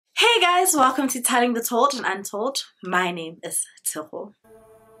Hi guys, welcome to Telling the Told and Untold. My name is Tshego.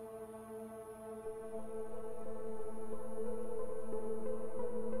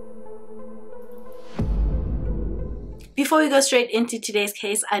 Before we go straight into today's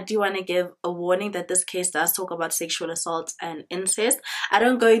case, I do want to give a warning that this case does talk about sexual assault and incest. I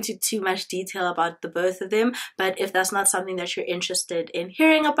don't go into too much detail about the both of them, but if that's not something that you're interested in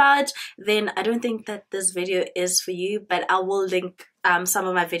hearing about, then I don't think that this video is for you, but I will link some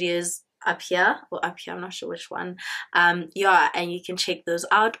of my videos up here, I'm not sure which one, and you can check those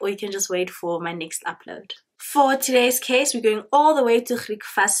out, or you can just wait for my next upload. For today's case, we're going all the way to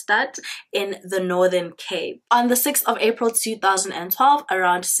Griekwastad in the Northern Cape. On the 6th of April 2012,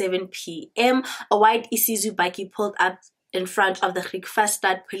 around 7 p.m, a white Isuzu bikie pulled up in front of the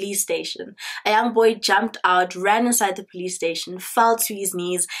Griekwastad Police Station. A young boy jumped out, ran inside the police station, fell to his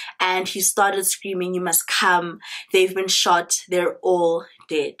knees, and he started screaming, "You must come, they've been shot, they're all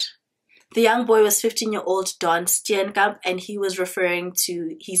dead." The young boy was 15-year-old Don Steenkamp, and he was referring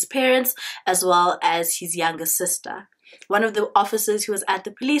to his parents as well as his younger sister. One of the officers who was at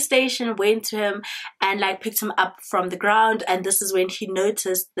the police station went to him and picked him up from the ground, and this is when he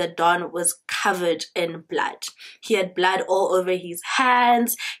noticed that Don was covered in blood. He had blood all over his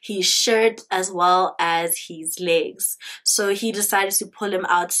hands, his shirt, as well as his legs. So he decided to pull him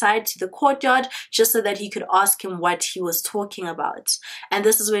outside to the courtyard just so that he could ask him what he was talking about. And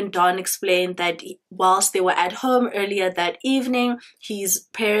this is when Don explained that whilst they were at home earlier that evening, his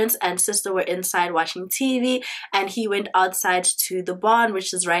parents and sister were inside watching TV, and he went outside to the barn,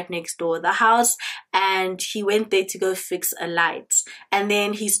 which is right next door to the house, and he went there to go fix a light. And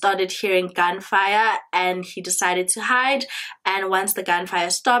then he started hearing gunfire, and he decided to hide. And once the gunfire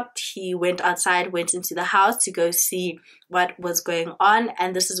stopped, he went outside, went into the house to go see what was going on.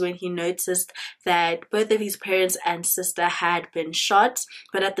 And this is when he noticed that both of his parents and sister had been shot,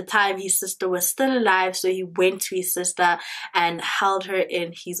 but at the time his sister was still alive, so he went to his sister and held her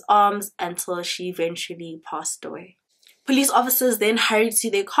in his arms until she eventually passed away. Police officers then hurried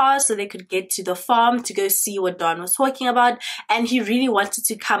to their cars so they could get to the farm to go see what Don was talking about, and he really wanted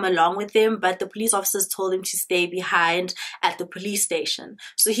to come along with them, but the police officers told him to stay behind at the police station.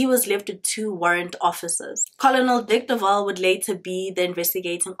 So he was left with two warrant officers. Colonel Dick Duval would later be the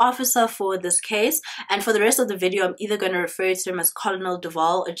investigating officer for this case, and for the rest of the video I'm either going to refer to him as Colonel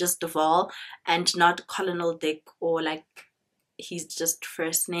Duval or just Duval, and not Colonel Dick or he's just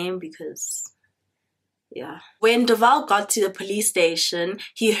first name, because when Duval got to the police station,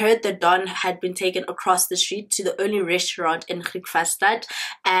 he heard that Don had been taken across the street to the only restaurant in Griekwastad,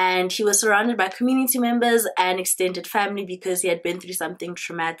 and he was surrounded by community members and extended family because he had been through something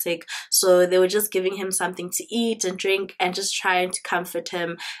traumatic. So they were just giving him something to eat and drink and just trying to comfort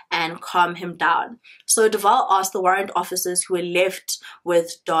him and calm him down. So Duval asked the warrant officers who were left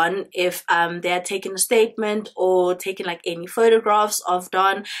with Don if they had taken a statement or taken any photographs of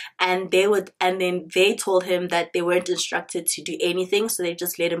Don, and then they told him that they weren't instructed to do anything, so they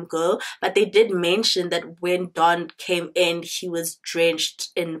just let him go. But they did mention that when Don came in, he was drenched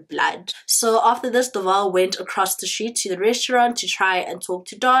in blood. So after this, Duval went across the street to the restaurant to try and talk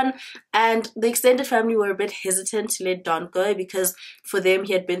to Don, and the extended family were a bit hesitant to let Don go because for them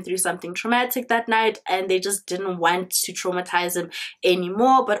he had been through something traumatic that night and they just didn't want to traumatize him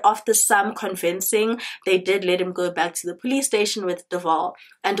anymore. But after some convincing, they did let him go back to the police station with Duval,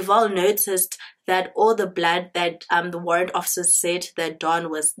 and Duval noticed that all the blood that the warrant officers said that Don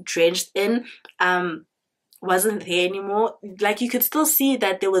was drenched in wasn't there anymore. You could still see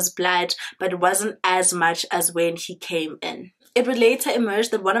that there was blood, but it wasn't as much as when he came in. It would later emerge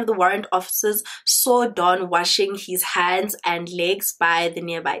that one of the warrant officers saw Don washing his hands and legs by the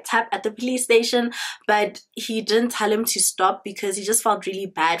nearby tap at the police station, but he didn't tell him to stop because he just felt really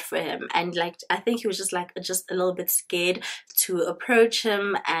bad for him, and I think he was just a little bit scared to approach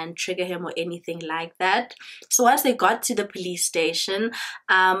him and trigger him or anything like that. So once they got to the police station,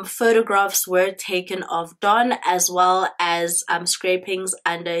 photographs were taken of Don as well as scrapings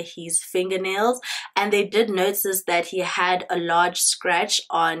under his fingernails, and they did notice that he had a large scratch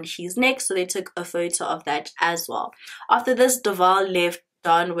on his neck, so they took a photo of that as well. After this, Duval left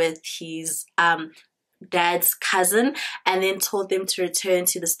Don with his dad's cousin and then told them to return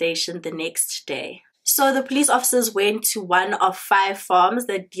to the station the next day. So the police officers went to one of 5 farms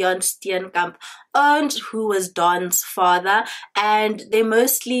that Don Steenkamp owned, who was Don's father, and they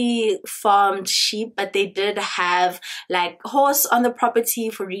mostly farmed sheep, but they did have horse on the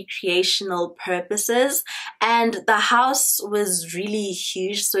property for recreational purposes. And the house was really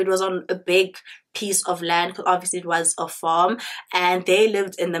huge, so it was on a big piece of land, because obviously it was a farm, and they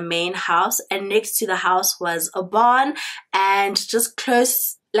lived in the main house, and next to the house was a barn, and just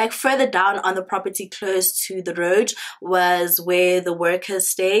close like further down on the property close to the road was where the workers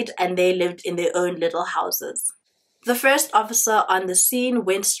stayed, and they lived in their own little houses. The first officer on the scene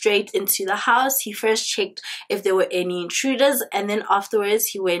went straight into the house. He first checked if there were any intruders, and then afterwards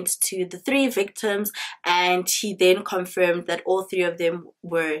he went to the 3 victims, and he then confirmed that all 3 of them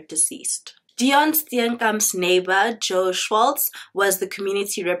were deceased. Don Steenkamp's neighbor, Joe Schwartz, was the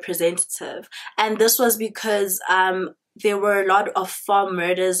community representative, and this was because there were a lot of farm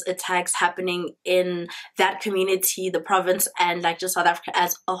murders attacks happening in that community, the province, and like just South Africa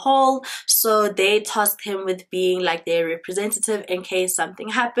as a whole. So they tasked him with being like their representative in case something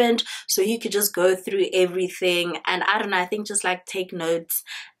happened, so he could just go through everything and I don't know, I think just like take notes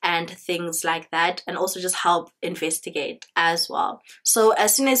and things like that, and also just help investigate as well. So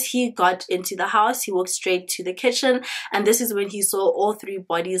as soon as he got into the house, he walked straight to the kitchen, and this is when he saw all 3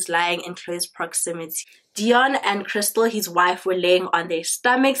 bodies lying in close proximity. Dion and Crystal, his wife, were laying on their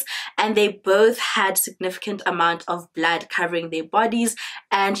stomachs, and they both had significant amount of blood covering their bodies,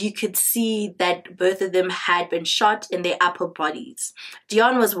 and you could see that both of them had been shot in their upper bodies.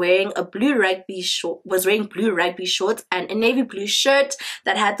 Dion was wearing blue rugby shorts and a navy blue shirt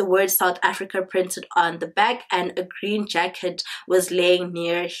that had the word South Africa printed on the back, and a green jacket was laying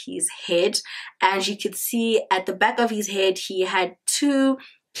near his head, and you could see at the back of his head he had 2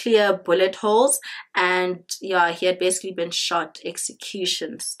 clear bullet holes, and yeah, he had basically been shot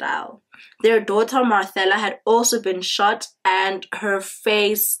execution style. Their daughter Marcella had also been shot, and her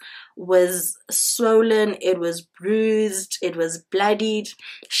face was swollen, it was bruised, it was bloodied.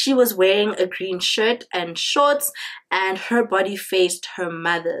 She was wearing a green shirt and shorts, and her body faced her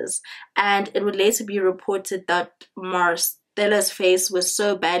mother's, and it would later be reported that Marcella's face was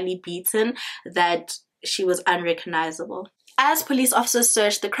so badly beaten that she was unrecognizable. As police officers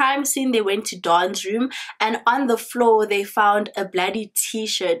searched the crime scene, they went to Don's room, and on the floor they found a bloody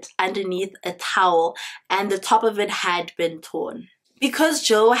t-shirt underneath a towel, and the top of it had been torn. Because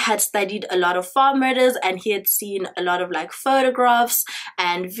Joe had studied a lot of farm murders and he had seen a lot of like photographs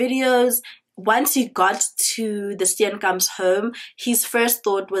and videos, once he got to the Steenkamp's home, his first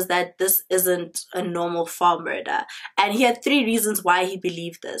thought was that this isn't a normal farm murder. And he had 3 reasons why he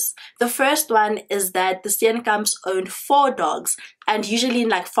believed this. The first one is that the Steenkamps owned 4 dogs. And usually in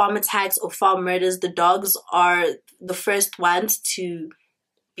like farm attacks or farm murders, the dogs are the first ones to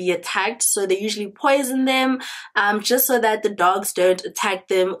be attacked, so they usually poison them just so that the dogs don't attack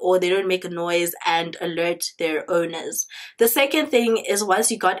them or they don't make a noise and alert their owners. The second thing is, once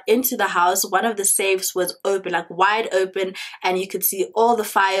you got into the house, one of the safes was open, like wide open, and you could see all the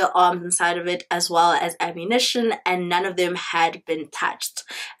firearms inside of it as well as ammunition, and none of them had been touched.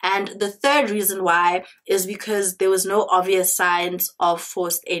 And the third reason why is because there was no obvious signs of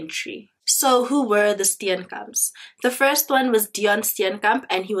forced entry. So who were the Steenkamps? The first one was Don Steenkamp,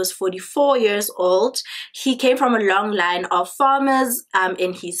 and he was 44 years old. He came from a long line of farmers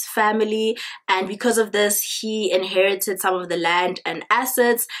in his family, and because of this he inherited some of the land and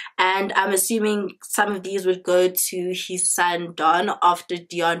assets, and I'm assuming some of these would go to his son Don after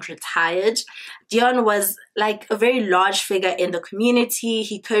Dion retired. Dion was like a very large figure in the community.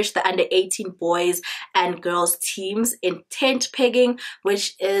 He coached the under 18 boys and girls teams in tent pegging,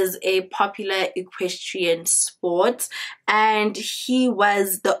 which is a popular equestrian sport, and he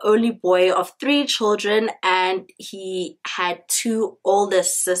was the only boy of 3 children, and he had 2 older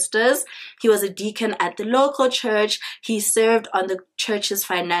sisters. He was a deacon at the local church. He served on the church's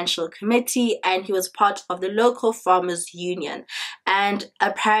financial committee, and he was part of the local farmers union. And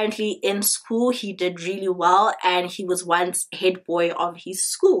apparently in school he did really well, and he was once head boy of his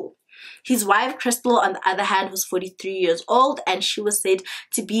school. His wife Crystal, on the other hand, was 43 years old, and she was said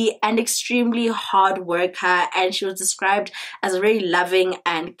to be an extremely hard worker, and she was described as a very loving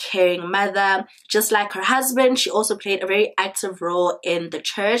and caring mother. Just like her husband, she also played a very active role in the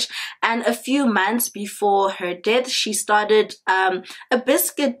church, and a few months before her death she started a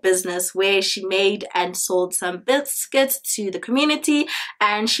biscuit business where she made and sold some biscuits to the community,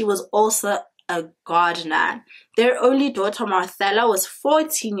 and she was also a gardener. Their only daughter Marcella was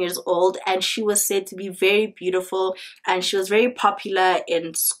 14 years old, and she was said to be very beautiful, and she was very popular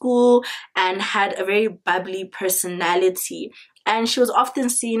in school and had a very bubbly personality. And she was often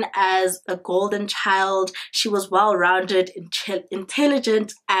seen as a golden child. She was well-rounded,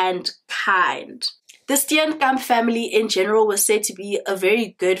 intelligent, and kind. The Steenkamp family in general was said to be a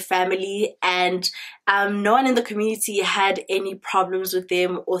very good family, and no one in the community had any problems with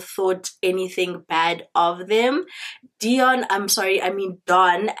them or thought anything bad of them. Don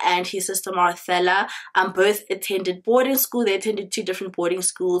and his sister Marthella both attended boarding school. They attended 2 different boarding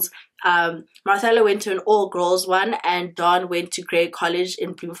schools. Marthella went to an all-girls one, and Don went to Grey College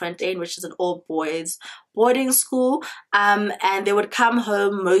in Bloemfontein, which is an all-boys boarding school. And they would come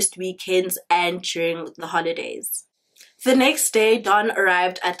home most weekends and during the holidays. The next day, Don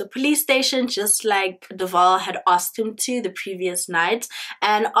arrived at the police station just like Duval had asked him to the previous night.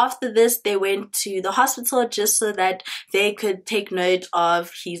 And after this, they went to the hospital just so that they could take note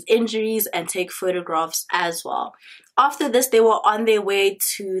of his injuries and take photographs as well. After this, they were on their way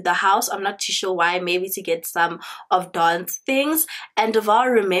to the house. I'm not too sure why, maybe to get some of Don's things. And Duval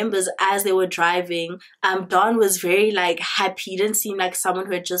remembers as they were driving, Don was very happy. He didn't seem like someone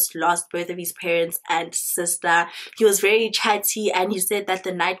who had just lost both of his parents and sister. He was very chatty, and he said that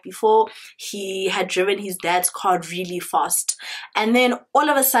the night before he had driven his dad's car really fast. And then all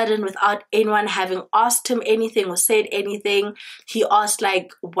of a sudden, without anyone having asked him anything or said anything, he asked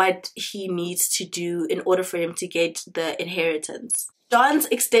what he needs to do in order for him to get the inheritance. Don's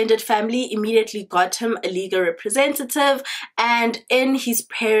extended family immediately got him a legal representative, and in his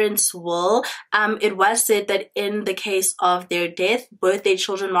parents' will, it was said that in the case of their death, both their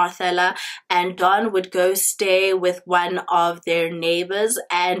children, Marthella and Don, would go stay with one of their neighbors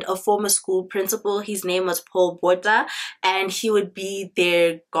and a former school principal. His name was Paul Botha, and he would be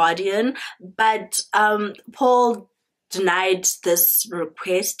their guardian. But Paul denied this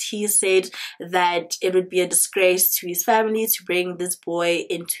request. He said that it would be a disgrace to his family to bring this boy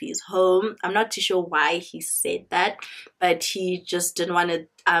into his home. I'm not too sure why he said that, but he just didn't want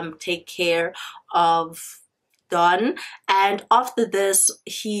to take care of Don. And after this,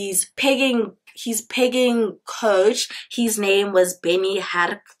 his pegging coach, his name was Benny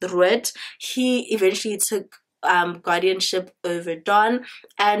Harkdroet. He eventually took guardianship over Don,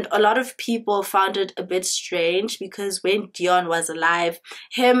 and a lot of people found it a bit strange because when Dion was alive,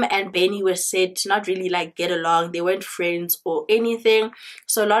 him and Benny were said to not really get along. They weren't friends or anything,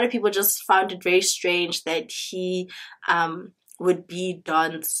 so a lot of people just found it very strange that he would be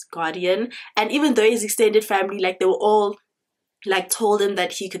Don's guardian. And even though his extended family, they were all told him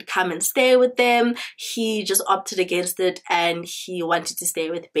that he could come and stay with them, he just opted against it and he wanted to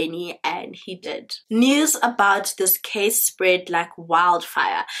stay with Benny, and he did. News about this case spread like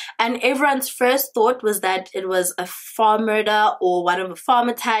wildfire, and everyone's first thought was that it was a farm murder or one of the farm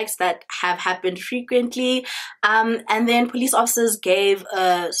attacks that have happened frequently. And then police officers gave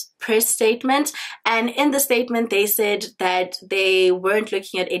a press statement, and in the statement they said that they weren't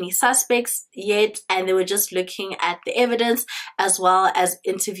looking at any suspects yet, and they were just looking at the evidence as well as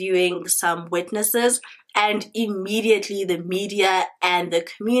interviewing some witnesses. And immediately the media and the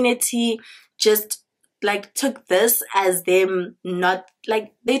community just took this as them not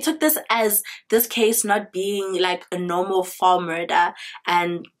they took this as this case not being a normal farm murder,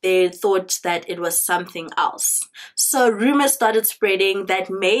 and they thought that it was something else. So rumors started spreading that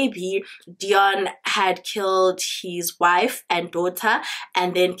maybe Dion had killed his wife and daughter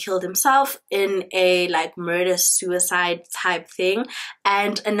and then killed himself in a murder suicide type thing.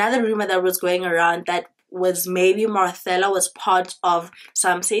 And another rumor that was going around that was maybe Marthella was part of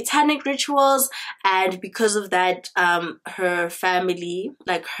some satanic rituals, and because of that her family,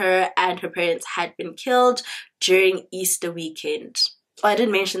 her and her parents, had been killed during Easter weekend. I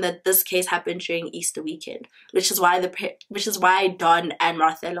didn't mention that this case happened during Easter weekend, which is why Don and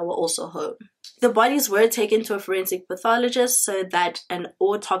Marthella were also home. The bodies were taken to a forensic pathologist so that an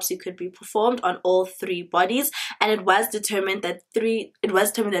autopsy could be performed on all 3 bodies, and it was determined that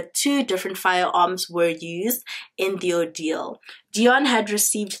 2 different firearms were used in the ordeal. Dion had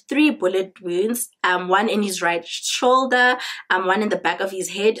received 3 bullet wounds, one in his right shoulder, one in the back of his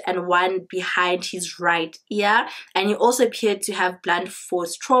head, and one behind his right ear, and he also appeared to have blunt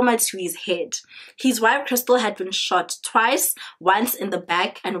force trauma to his head. His wife Crystal had been shot twice, once in the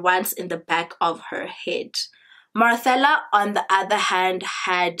back and once in the back of her head. Marthella, on the other hand,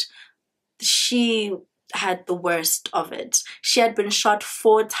 had the worst of it. She had been shot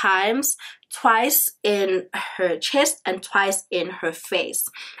 4 times, twice in her chest and twice in her face.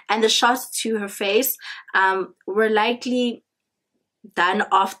 And the shots to her face were likely done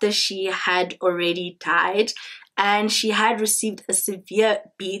after she had already died. and she had received a severe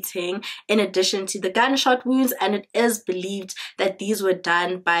beating in addition to the gunshot wounds, and it is believed that these were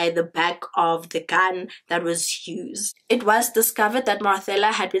done by the back of the gun that was used. It was discovered that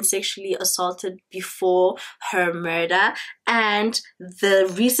Marthella had been sexually assaulted before her murder, and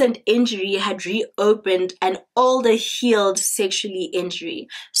the recent injury had reopened an older healed sexually injury.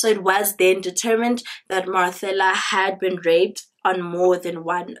 So it was then determined that Marthella had been raped on more than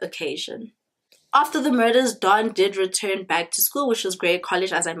one occasion. After the murders, Don did return back to school, which was Grey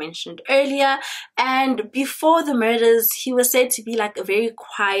College, as I mentioned earlier. And before the murders, he was said to be like a very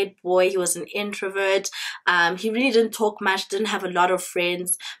quiet boy. He was an introvert. He really didn't talk much, didn't have a lot of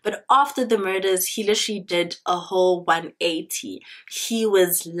friends. But after the murders, he literally did a whole 180. He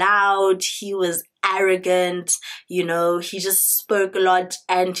was loud. He was arrogant, you know, he just spoke a lot,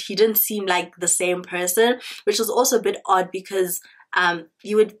 and he didn't seem like the same person, which was also a bit odd because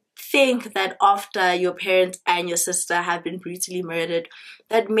you would think that after your parents and your sister have been brutally murdered,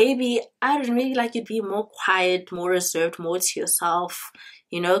 that maybe, I don't know, maybe like you'd be more quiet, more reserved, more to yourself,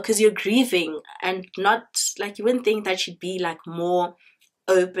 you know, because you're grieving, and not like, you wouldn't think that you'd be like more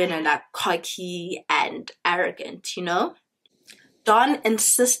open and like cocky and arrogant, you know. Don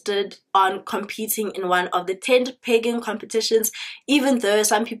insisted on competing in one of the tent pegging competitions, even though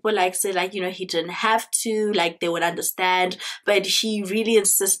some people like say like, you know, he didn't have to, like they would understand, but he really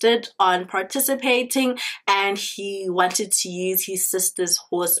insisted on participating, and he wanted to use his sister's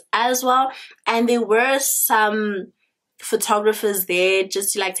horse as well. And there were some photographers there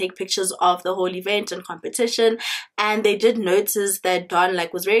just to like take pictures of the whole event and competition, and they did notice that Don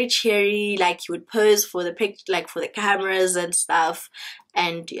like was very cheery, like he would pose for the picture, like for the cameras and stuff.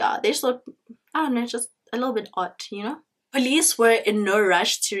 And yeah, they just thought, I don't know, just a little bit odd, you know. Police were in no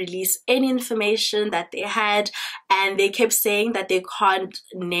rush to release any information that they had, and they kept saying that they can't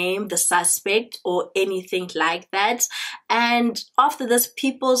name the suspect or anything like that. And after this,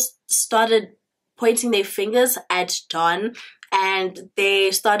 people started pointing their fingers at Don, and they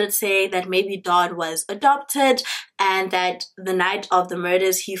started saying that maybe Don was adopted, and that the night of the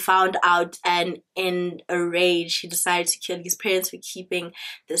murders he found out, and in a rage he decided to kill his parents for keeping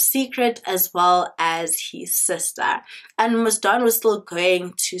the secret, as well as his sister. And Miss Don was still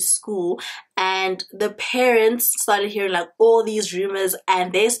going to school, and the parents started hearing like all these rumors,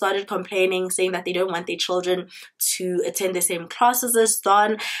 and they started complaining, saying that they don't want their children to attend the same classes as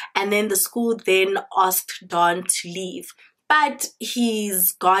Don. And then the school then asked Don to leave. But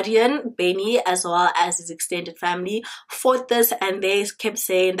his guardian, Benny, as well as his extended family, fought this, and they kept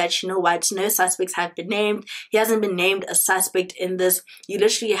saying that, you know what, no suspects have been named. He hasn't been named a suspect in this. You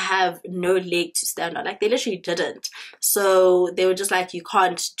literally have no leg to stand on. Like, they literally didn't. So they were just like, you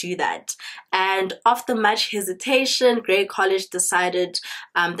can't do that. And after much hesitation, Grey College decided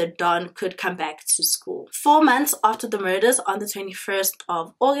that Don could come back to school. 4 months after the murders, on the 21st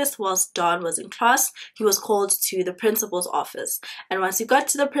of August, whilst Don was in class, he was called to the principal's office. And once he got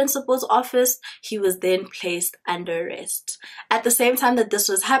to the principal's office, he was then placed under arrest. At the same time that this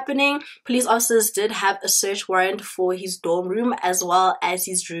was happening, police officers did have a search warrant for his dorm room as well as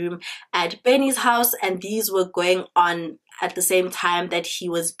his room at Benny's house, and these were going on at the same time that he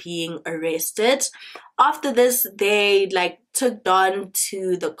was being arrested. After this, they like took Don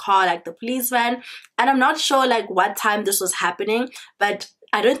to the car, like the police van, and I'm not sure like what time this was happening, but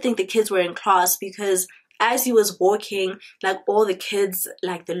I don't think the kids were in class, because as he was walking, like all the kids,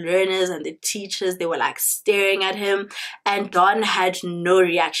 like the learners and the teachers, they were like staring at him, and Don had no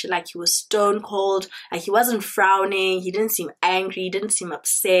reaction. Like, he was stone cold, like he wasn't frowning, he didn't seem angry, he didn't seem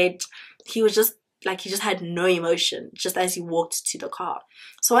upset. He was just like, he just had no emotion, just as he walked to the car.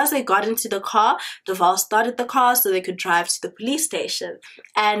 So once they got into the car, Duval started the car so they could drive to the police station,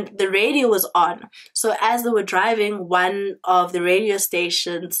 and the radio was on. So as they were driving, one of the radio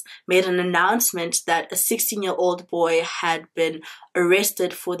stations made an announcement that a 16-year-old boy had been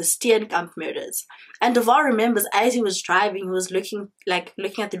arrested for the Steenkamp murders. And Duval remembers, as he was driving, he was looking at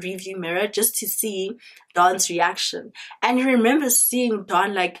the rearview mirror just to see Don's reaction. And he remembers seeing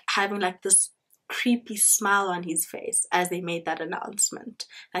Don like having like this creepy smile on his face as they made that announcement.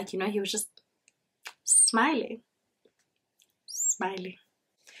 Like, you know, he was just smiling.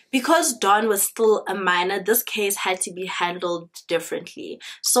 Because Don was still a minor, this case had to be handled differently.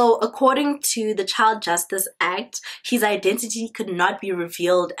 So according to the Child Justice Act, his identity could not be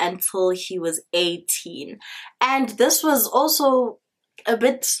revealed until he was 18. And this was also a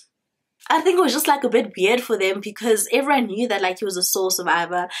bit I think it was just like a bit weird for them because everyone knew that like he was a sole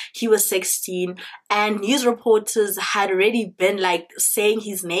survivor. He was 16 and news reporters had already been like saying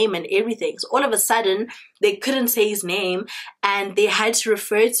his name and everything. So all of a sudden they couldn't say his name and they had to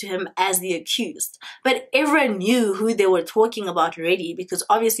refer to him as the accused. But everyone knew who they were talking about already because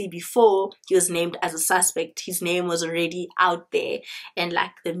obviously before he was named as a suspect, his name was already out there in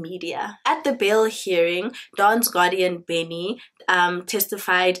like the media. At the bail hearing, Don's guardian Benny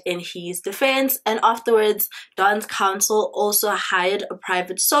testified in his defense, and afterwards Don's counsel also hired a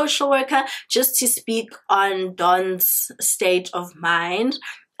private social worker just to speak on Don's state of mind.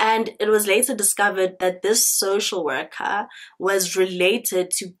 And it was later discovered that this social worker was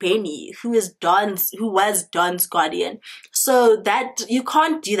related to Benny, who was Don's guardian. So that you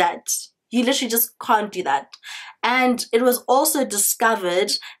can't do that. You literally just can't do that. And it was also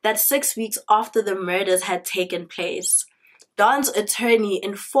discovered that 6 weeks after the murders had taken place, Don's attorney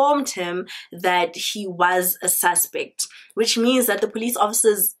informed him that he was a suspect, which means that the police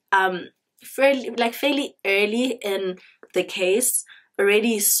officers fairly early in the case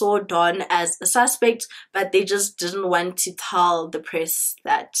already saw Don as a suspect, but they just didn't want to tell the press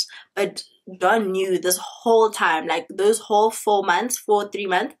that. But Don knew this whole time, like those whole 4 months, 4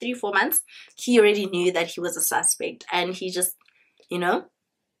 months, he already knew that he was a suspect, and he just, you know,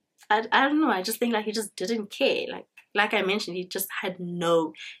 I don't know, I just think like he just didn't care. Like I mentioned, he just had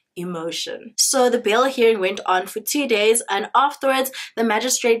no emotion. So the bail hearing went on for 2 days, and afterwards the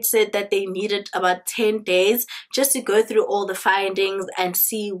magistrate said that they needed about 10 days just to go through all the findings and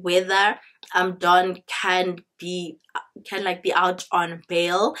see whether Don can be out on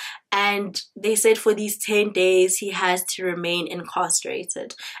bail. And they said for these 10 days he has to remain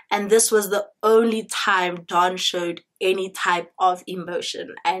incarcerated, and this was the only time Don showed any type of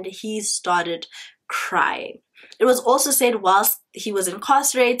emotion, and he started crying. It was also said whilst he was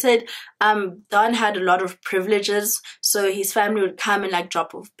incarcerated, Don had a lot of privileges. So his family would come and like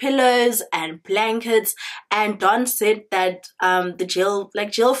drop off pillows and blankets. And Don said that the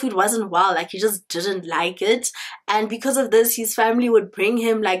jail food wasn't well, like he just didn't like it. And because of this, his family would bring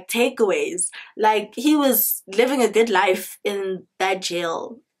him like takeaways. Like he was living a good life in that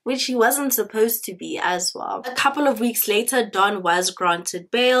jail, which he wasn't supposed to be as well. A couple of weeks later, Don was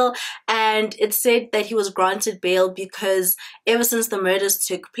granted bail, and it said that he was granted bail because ever since the murders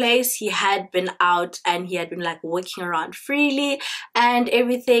took place, he had been out and he had been like walking around freely and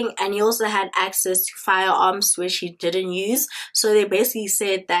everything, and he also had access to firearms, which he didn't use. So they basically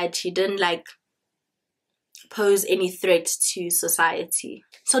said that he didn't like pose any threat to society.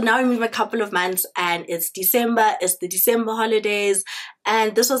 So now we move a couple of months and it's December, it's the December holidays,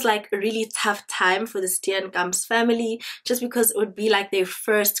 and this was like a really tough time for the Steenkamp's family just because it would be like their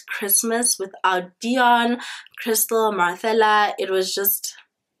first Christmas without Dion, Crystal, Marthella. It was just,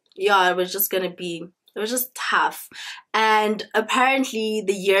 yeah, it was just tough. And apparently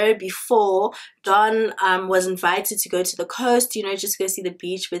the year before, Don was invited to go to the coast, you know, just go see the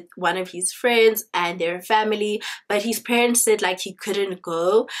beach with one of his friends and their family, but his parents said like he couldn't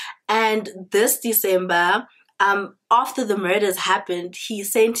go. And this December, after the murders happened, he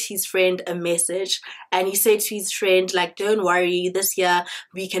sent his friend a message, and he said to his friend like, don't worry, this year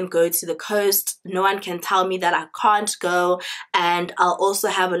we can go to the coast. No one can tell me that I can't go, and I'll also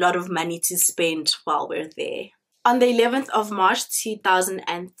have a lot of money to spend while we're there. On the 11th of March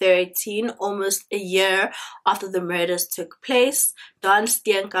 2013, almost a year after the murders took place, Don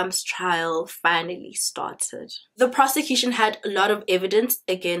Steenkamp's trial finally started. The prosecution had a lot of evidence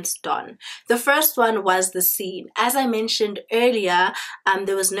against Don. The first one was the scene. As I mentioned earlier,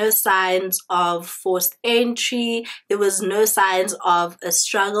 there was no signs of forced entry, there was no signs of a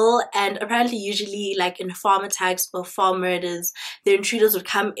struggle, and apparently usually like in farm attacks or farm murders, the intruders would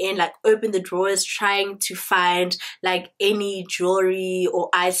come in, like open the drawers trying to find like any jewelry or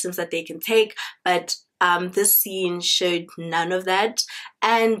items that they can take, but this scene showed none of that.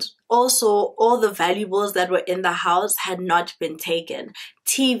 And also all the valuables that were in the house had not been taken.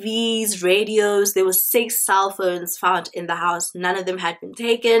 TVs, radios, there were 6 cell phones found in the house. None of them had been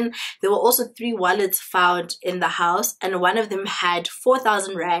taken. There were also 3 wallets found in the house, and one of them had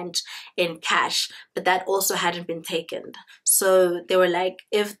 4,000 rand in cash, but that also hadn't been taken. So they were like,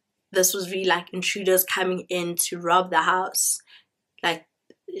 if this was really like intruders coming in to rob the house,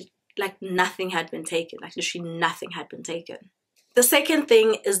 like nothing had been taken, like literally nothing had been taken. The second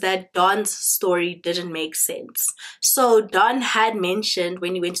thing is that Don's story didn't make sense. So Don had mentioned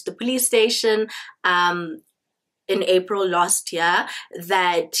when he went to the police station in April last year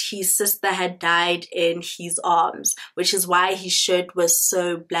that his sister had died in his arms, which is why his shirt was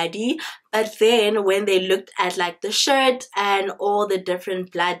so bloody. But then when they looked at like the shirt and all the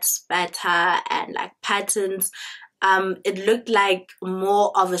different blood spatter and like patterns, it looked like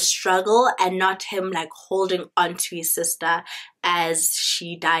more of a struggle and not him like holding on to his sister as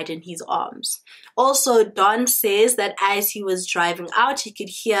she died in his arms. Also, Don says that as he was driving out, he could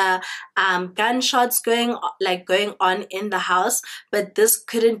hear gunshots going on in the house, but this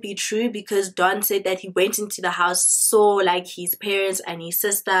couldn't be true because Don said that he went into the house, saw like his parents and his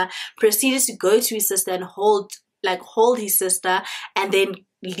sister, proceeded to go to his sister and hold his sister, and then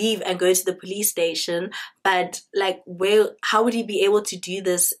leave and go to the police station. But like, how would he be able to do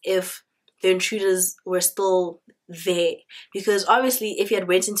this if the intruders were still there? Because obviously if he had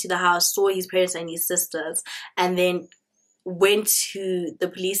went into the house, saw his parents and his sisters, and then went to the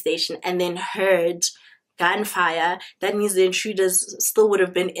police station and then heard gunfire, that means the intruders still would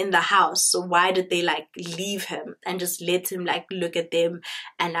have been in the house. So why did they like leave him and just let him like look at them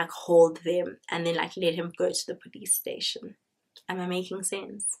and like hold them and then like let him go to the police station? Am I making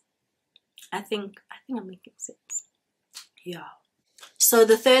sense? I think I'm making sense. Yeah. So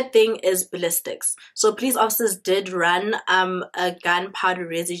the third thing is ballistics. So police officers did run a gunpowder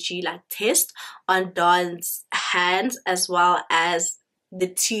residue like test on Don's hands as well as the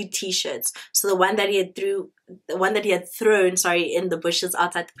two t-shirts. So the one that he had thrown in the bushes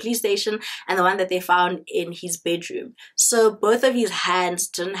outside the police station, and the one that they found in his bedroom. So both of his hands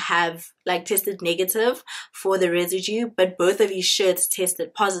didn't have like tested negative for the residue, but both of his shirts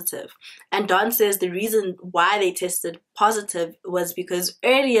tested positive. And Don says the reason why they tested positive was because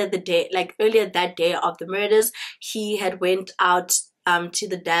earlier that day of the murders, he had went out to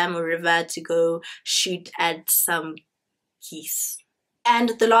the dam or river to go shoot at some geese.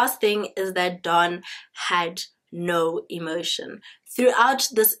 And the last thing is that Don had no emotion. Throughout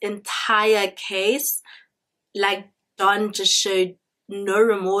this entire case, like, Don just showed no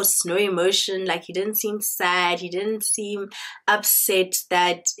remorse, no emotion. Like, he didn't seem sad, he didn't seem upset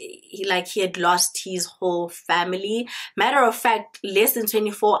that he had lost his whole family. Matter of fact, less than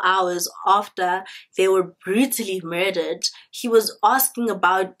 24 hours after they were brutally murdered, he was asking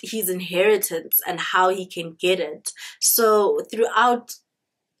about his inheritance and how he can get it. So throughout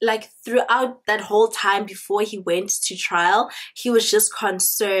that whole time before he went to trial, he was just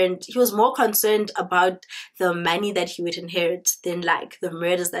concerned. He was more concerned about the money that he would inherit than like the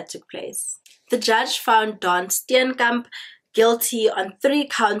murders that took place. The judge found Don Steenkamp guilty on 3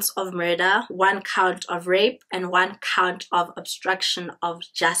 counts of murder, 1 count of rape, and 1 count of obstruction of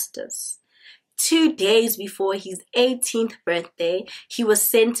justice. 2 days before his 18th birthday, he was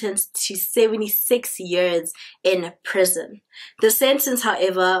sentenced to 76 years in prison. The sentence,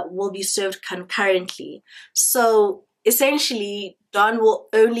 however, will be served concurrently. So essentially, Don will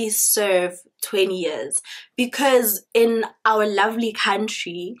only serve 20 years because in our lovely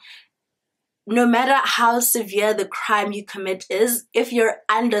country, no matter how severe the crime you commit is, if you're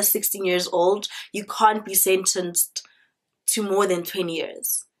under 16 years old, you can't be sentenced to more than 20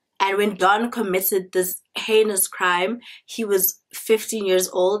 years. And when Don committed this heinous crime, he was 15 years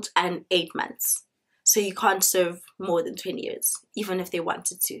old and 8 months. So you can't serve more than 20 years, even if they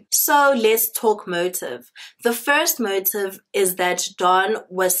wanted to. So let's talk motive. The first motive is that Don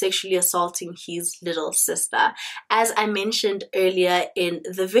was sexually assaulting his little sister. As I mentioned earlier in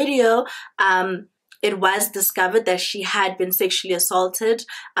the video, it was discovered that she had been sexually assaulted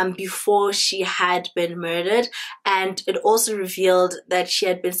before she had been murdered, and it also revealed that she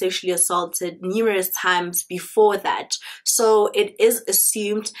had been sexually assaulted numerous times before that. So it is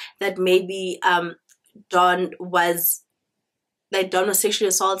assumed that maybe Don was sexually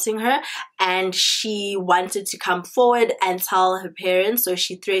assaulting her, and she wanted to come forward and tell her parents. So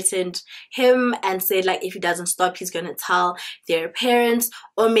she threatened him and said, like, if he doesn't stop, he's gonna tell their parents.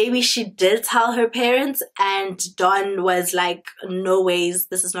 Or maybe she did tell her parents, and Don was like, no ways,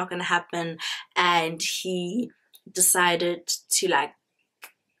 this is not gonna happen, and he decided to like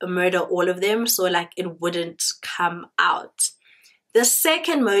murder all of them so like it wouldn't come out. The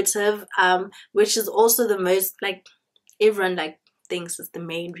second motive, which is also the most like everyone like thinks is the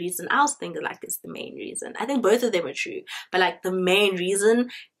main reason. I also think like it's the main reason. I think both of them are true, but like the main reason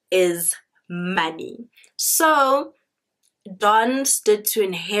is money. So Don stood to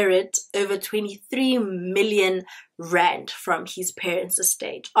inherit over 23 million rand from his parents'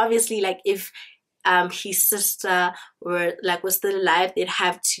 estate. Obviously, like if his sister was still alive, they'd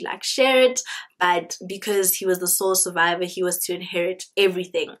have to like share it, but because he was the sole survivor, he was to inherit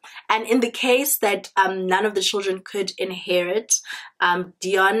everything. And in the case that none of the children could inherit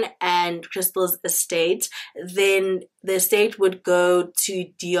Dion and Crystal's estate, then the estate would go to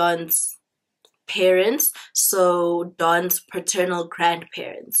Dion's parents, so Don's paternal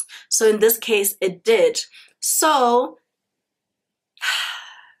grandparents. So in this case it did. So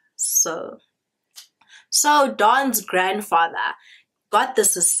Don's grandfather got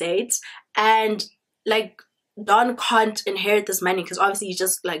this estate, and like Don can't inherit this money because obviously he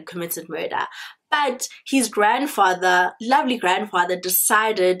just like committed murder. But his grandfather, lovely grandfather,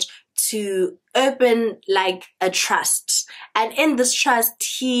 decided to open like a trust, and in this trust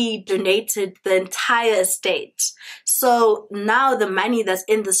he donated the entire estate. So now the money that's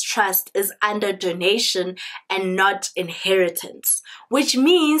in this trust is under donation and not inheritance, which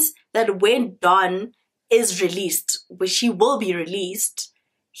means that when Don is released, which he will be released,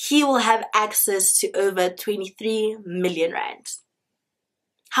 he will have access to over 23 million rand.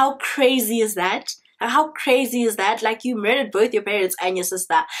 How crazy is that? How crazy is that? Like, you murdered both your parents and your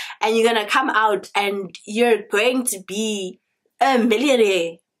sister, and you're gonna come out and you're going to be a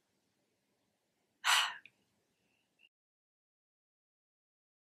millionaire.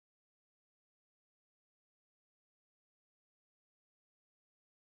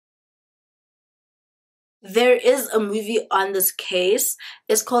 There is a movie on this case.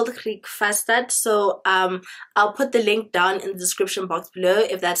 It's called Griekwastad. So I'll put the link down in the description box below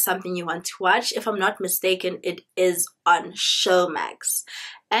if that's something you want to watch. If I'm not mistaken, it is on Showmax.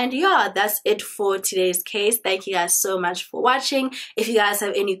 And yeah, that's it for today's case. Thank you guys so much for watching. If you guys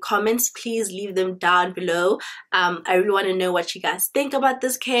have any comments, please leave them down below. I really want to know what you guys think about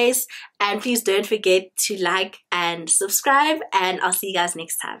this case. And please don't forget to like and subscribe. And I'll see you guys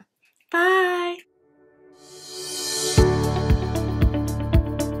next time. Bye!